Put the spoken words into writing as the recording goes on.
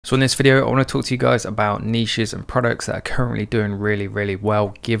So in this video, I want to talk to you guys about niches and products that are currently doing really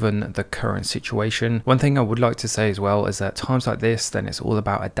well given the current situation. One thing I would like to say as well is that times like this, then it's all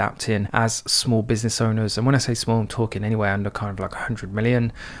about adapting as small business owners. And when I say small, I'm talking anywhere under kind of like 100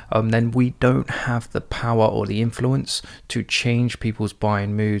 million. Then we don't have the power or the influence to change people's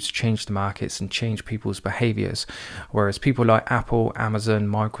buying moods, change the markets and change people's behaviors. Whereas people like Apple, Amazon,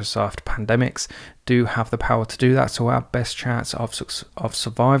 Microsoft, pandemics do have the power to do that. So our best chance of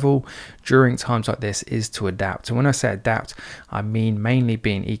survival during times like this is to adapt. And when I say adapt, I mean mainly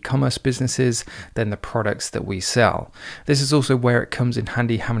being e-commerce businesses, then the products that we sell. This is also where it comes in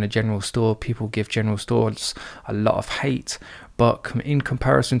handy having a general store. People give general stores a lot of hate, but in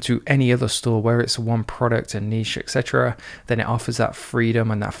comparison to any other store where it's one product and niche, etc., then it offers that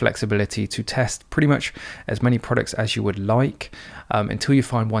freedom and that flexibility to test pretty much as many products as you would like until you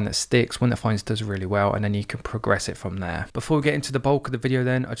find one that sticks, one that finds does really well, and then you can progress it from there. Before we get into the bulk of the video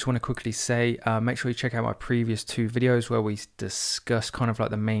then, I just want to quickly say, make sure you check out my previous two videos where we discuss kind of like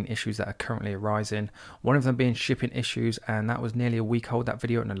the main issues that are currently arising. One of them being shipping issues, and that was nearly a week old, that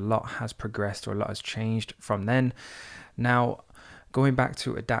video, and a lot has progressed or a lot has changed from then. Now, going back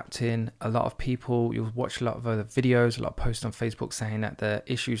to adapting, a lot of people, you'll watch a lot of other videos, a lot of posts on Facebook saying that the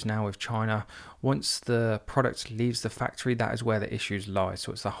issues now with China, once the product leaves the factory, that is where the issues lie.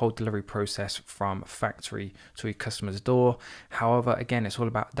 So it's the whole delivery process from factory to a customer's door. However, again, it's all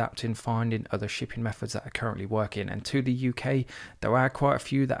about adapting, finding other shipping methods that are currently working. And to the UK, there are quite a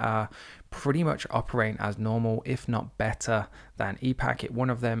few that are pretty much operating as normal, if not better than ePacket. One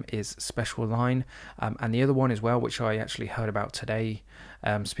of them is Special Line, and the other one as well, which I actually heard about today,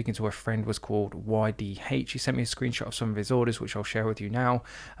 speaking to a friend, was called YDH. He sent me a screenshot of some of his orders, which I'll share with you now,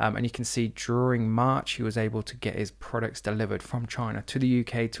 and you can see during March he was able to get his products delivered from China to the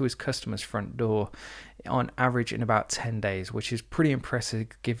UK to his customer's front door on average in about 10 days, which is pretty impressive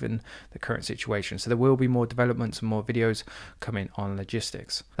given the current situation. So there will be more developments and more videos coming on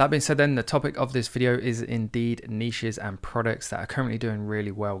logistics. That being said, then the topic of this video is indeed niches and products that are currently doing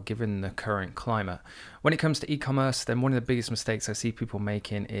really well given the current climate. When it comes to e-commerce, then one of the biggest mistakes I see people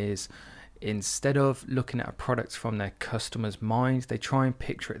making is, instead of looking at a product from their customer's mind, they try and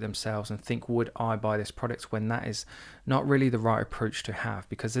picture it themselves and think, would I buy this product, when that is not really the right approach to have.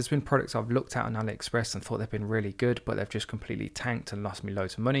 Because there's been products I've looked at on AliExpress and thought they've been really good, but they've just completely tanked and lost me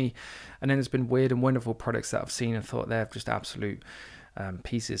loads of money. And then there's been weird and wonderful products that I've seen and thought they're just absolute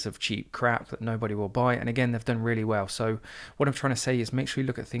pieces of cheap crap that nobody will buy, and again, they've done really well. So what I'm trying to say is make sure you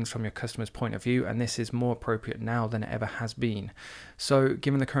look at things from your customer's point of view, and this is more appropriate now than it ever has been. So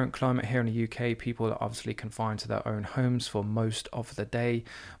given the current climate here in the UK, people are obviously confined to their own homes for most of the day.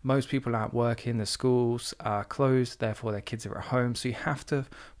 Most people are out working, the schools are closed, therefore their kids are at home. So you have to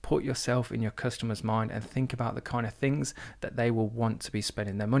put yourself in your customer's mind and think about the kind of things that they will want to be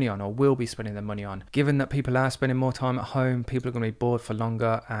spending their money on, or will be spending their money on. Given that people are spending more time at home, people are going to be bored for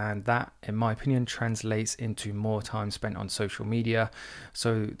longer, and that, in my opinion, translates into more time spent on social media.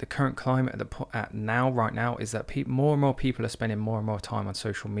 So the current climate right now is that more and more people are spending more and more time on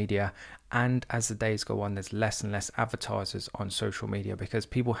social media, and as the days go on, there's less and less advertisers on social media, because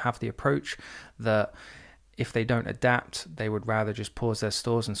people have the approach that if they don't adapt, they would rather just pause their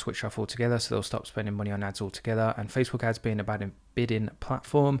stores and switch off altogether, so they'll stop spending money on ads altogether. And Facebook ads being a bad bidding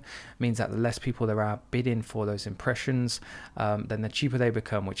platform means that the less people there are bidding for those impressions, then the cheaper they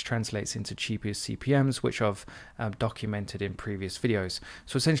become, which translates into cheaper CPMs, which I've documented in previous videos.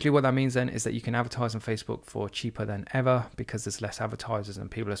 So essentially what that means then is that you can advertise on Facebook for cheaper than ever, because there's less advertisers and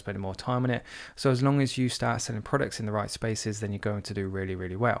people are spending more time on it. So as long as you start selling products in the right spaces, then you're going to do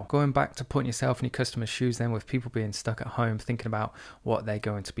really well. Going back to putting yourself in your customer's shoes then, with people being stuck at home, thinking about what they're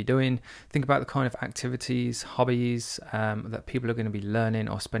going to be doing, think about the kind of activities, hobbies that people are going to be learning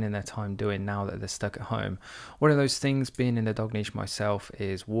or spending their time doing now that they're stuck at home. One of those things, being in the dog niche myself,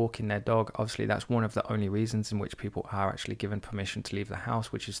 is walking their dog. Obviously that's one of the only reasons in which people are actually given permission to leave the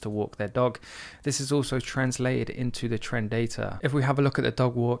house, which is to walk their dog. This is also translated into the trend data. If we have a look at the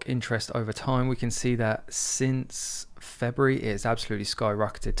dog walk interest over time, we can see that since February it has absolutely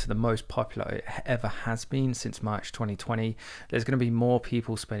skyrocketed to the most popular it ever has been since March 2020. There's going to be more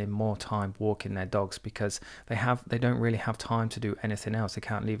people spending more time walking their dogs, because they don't really have time to do anything else. They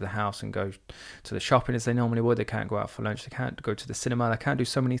can't leave the house and go to the shopping as they normally would. They can't go out for lunch. They can't go to the cinema. They can't do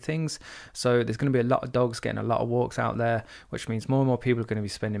so many things. So there's going to be a lot of dogs getting a lot of walks out there, which means more and more people are going to be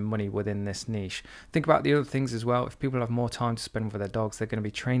spending money within this niche. Think about the other things as well. If people have more time to spend with their dogs, they're going to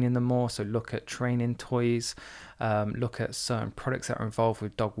be training them more. So look at training toys. look at certain products that are involved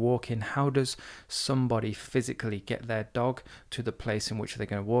with dog walking. How does somebody physically get their dog to the place in which they're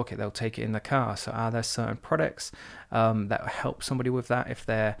going to walk it? They'll take it in the car. So are there certain products that help somebody with that if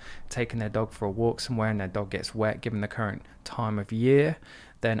they're taking their dog for a walk somewhere and their dog gets wet given the current time of year?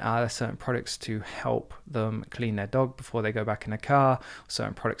 Then are there certain products to help them clean their dog before they go back in the car,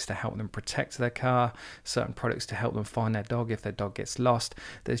 certain products to help them protect their car, certain products to help them find their dog if their dog gets lost?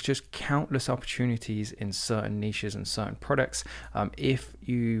 There's just countless opportunities in certain niches and certain products if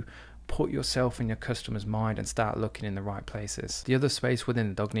you put yourself in your customer's mind and start looking in the right places. The other space within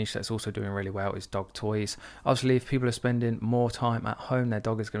the dog niche that's also doing really well is dog toys. Obviously, if people are spending more time at home, their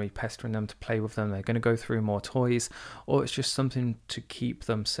dog is going to be pestering them to play with them. They're going to go through more toys, or it's just something to keep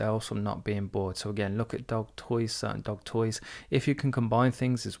themselves from not being bored. So again, look at dog toys, certain dog toys. If you can combine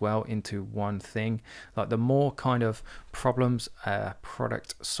things as well into one thing, like the more kind of problems a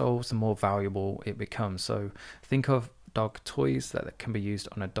product solves, the more valuable it becomes. So think of dog toys that can be used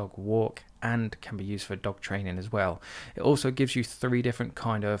on a dog walk and can be used for dog training as well. It also gives you 3 different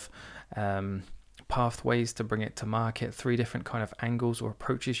kind of pathways to bring it to market, 3 different kind of angles or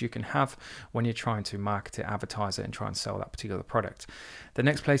approaches you can have when you're trying to market it, advertise it, and try and sell that particular product. The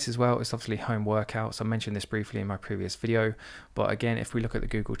next place as well is obviously home workouts. I mentioned this briefly in my previous video, but again, if we look at the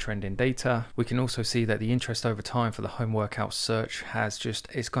Google trending data, we can also see that the interest over time for the home workout search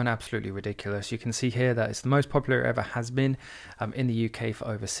it's gone absolutely ridiculous. You can see here that it's the most popular it ever has been in the UK for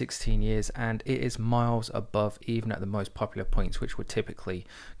over 16 years, and it is miles above even at the most popular points, which were typically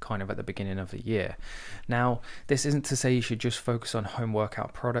kind of at the beginning of the year. Now, this isn't to say you should just focus on home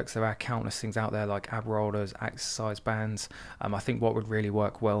workout products. There are countless things out there like ab rollers, exercise bands. I think what would really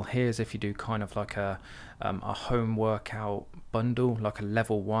work well here is if you do kind of like a home workout bundle, like a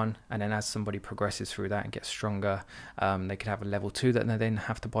level 1, and then as somebody progresses through that and gets stronger, they could have a level 2 that they then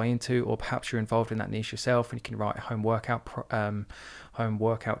have to buy into, or perhaps you're involved in that niche yourself and you can write home workout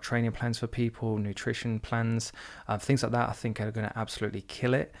training plans for people, nutrition plans, things like that. I think are going to absolutely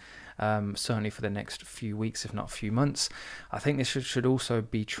kill it. Certainly for the next few weeks, if not a few months. I think this should also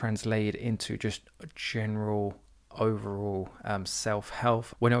be translated into just general overall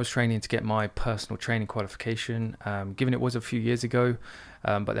self-health. When I was training to get my personal training qualification, given it was a few years ago,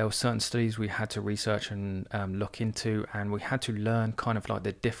 but there were certain studies we had to research and look into, and we had to learn kind of like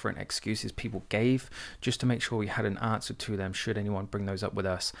the different excuses people gave just to make sure we had an answer to them should anyone bring those up with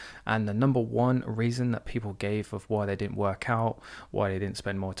us. And the number one reason that people gave of why they didn't work out, why they didn't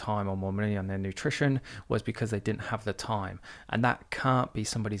spend more time or more money on their nutrition, was because they didn't have the time. And that can't be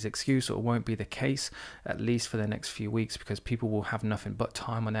somebody's excuse, or it won't be the case, at least for the next few weeks, because people will have nothing but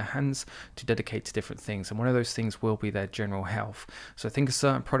time on their hands to dedicate to different things, and one of those things will be their general health. So think of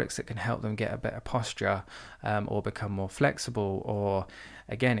certain products that can help them get a better posture, or become more flexible, or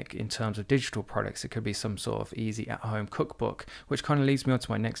again, in terms of digital products, it could be some sort of easy at-home cookbook, which kind of leads me on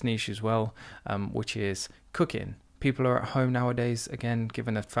to my next niche as well, which is cooking. People are at home nowadays, again,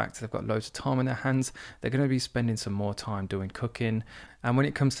 given the fact they've got loads of time on their hands, they're going to be spending some more time doing cooking. And when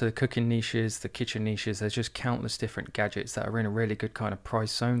it comes to the cooking niches, the kitchen niches, there's just countless different gadgets that are in a really good kind of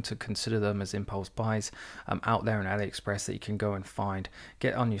price zone to consider them as impulse buys out there on AliExpress that you can go and find,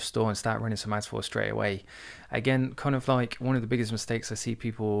 get on your store and start running some ads for straight away. Again, kind of like one of the biggest mistakes I see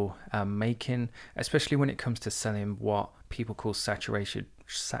people making, especially when it comes to selling what people call saturated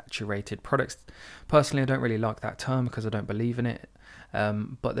products. Personally, I don't really like that term because I don't believe in it.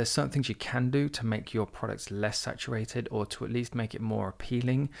 But there's certain things you can do to make your products less saturated, or to at least make it more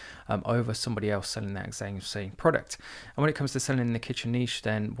appealing over somebody else selling that same product. And when it comes to selling in the kitchen niche,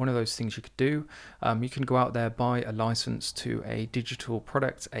 then one of those things you could do, you can go out there, buy a license to a digital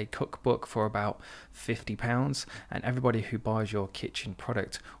product, a cookbook, for about £50, and everybody who buys your kitchen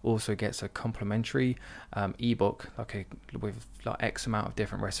product also gets a complimentary ebook with X amount of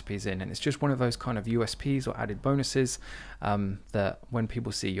different recipes in. And it's just one of those kind of USPs or added bonuses that when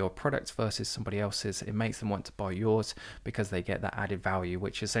people see your product versus somebody else's, it makes them want to buy yours because they get that added value,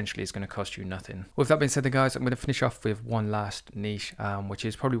 which essentially is going to cost you nothing. With that being said, guys, I'm going to finish off with one last niche, which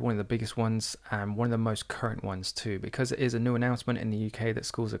is probably one of the biggest ones and one of the most current ones too, because it is a new announcement in the UK that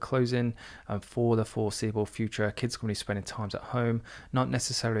schools are closing for the foreseeable future. Kids are going to be spending times at home, not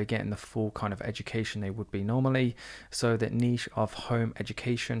necessarily getting the full kind of education they would be normally. So that niche of home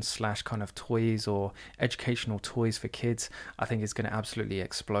education / kind of toys or educational toys for kids, I think is going to absolutely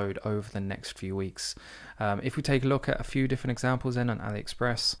explode over the next few weeks. If we take a look at a few different examples then on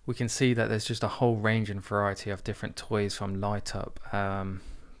AliExpress, we can see that there's just a whole range and variety of different toys, from light up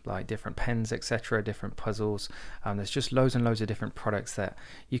like different pens, etc., different puzzles. There's just loads and loads of different products that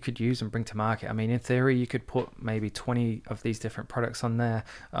you could use and bring to market. I mean, in theory, you could put maybe 20 of these different products on there,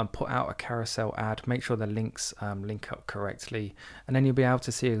 put out a carousel ad, make sure the links link up correctly, and then you'll be able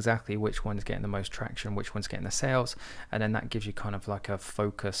to see exactly which one's getting the most traction, which one's getting the sales, and then that gives you kind of like a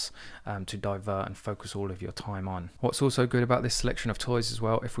focus to divert and focus all of your time on. What's also good about this selection of toys as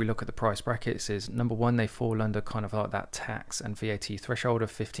well, if we look at the price brackets, is number one, they fall under kind of like that tax and VAT threshold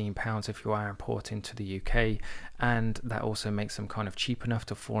of £15 if you are importing to the UK, and that also makes them kind of cheap enough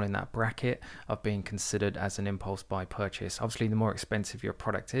to fall in that bracket of being considered as an impulse buy purchase. Obviously, the more expensive your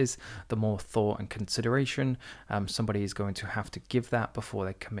product is, the more thought and consideration somebody is going to have to give that before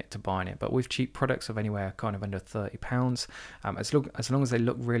they commit to buying it. But with cheap products of anywhere kind of under £30, as long as they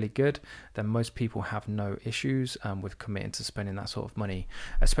look really good, then most people have no issues with committing to spending that sort of money,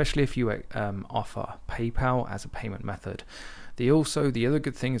 especially if you offer PayPal as a payment method. The other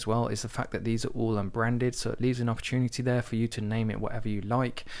good thing as well is the fact that these are all unbranded, so it leaves an opportunity there for you to name it whatever you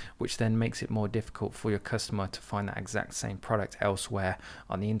like, which then makes it more difficult for your customer to find that exact same product elsewhere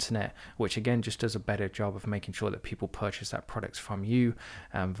on the internet, which again just does a better job of making sure that people purchase that product from you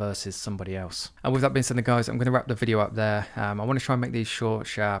versus somebody else. And with that being said, guys, I'm going to wrap the video up there. I want to try and make these short,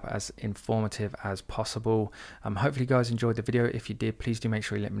 sharp, as informative as possible. Hopefully you guys enjoyed the video. If you did, please do make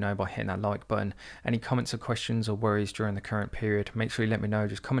sure you let me know by hitting that like button. Any comments or questions or worries during the current period, make sure you let me know.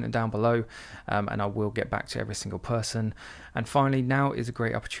 Just comment it down below and I will get back to every single person. And finally, now is a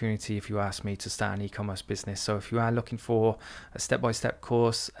great opportunity, if you ask me, to start an e-commerce business. So if you are looking for a step-by-step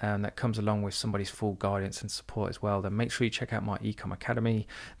course that comes along with somebody's full guidance and support as well, then make sure you check out my Ecom Academy.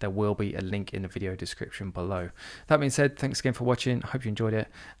 There will be a link in the video description below. That being said, thanks again for watching. I hope you enjoyed it,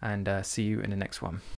 and see you in the next one.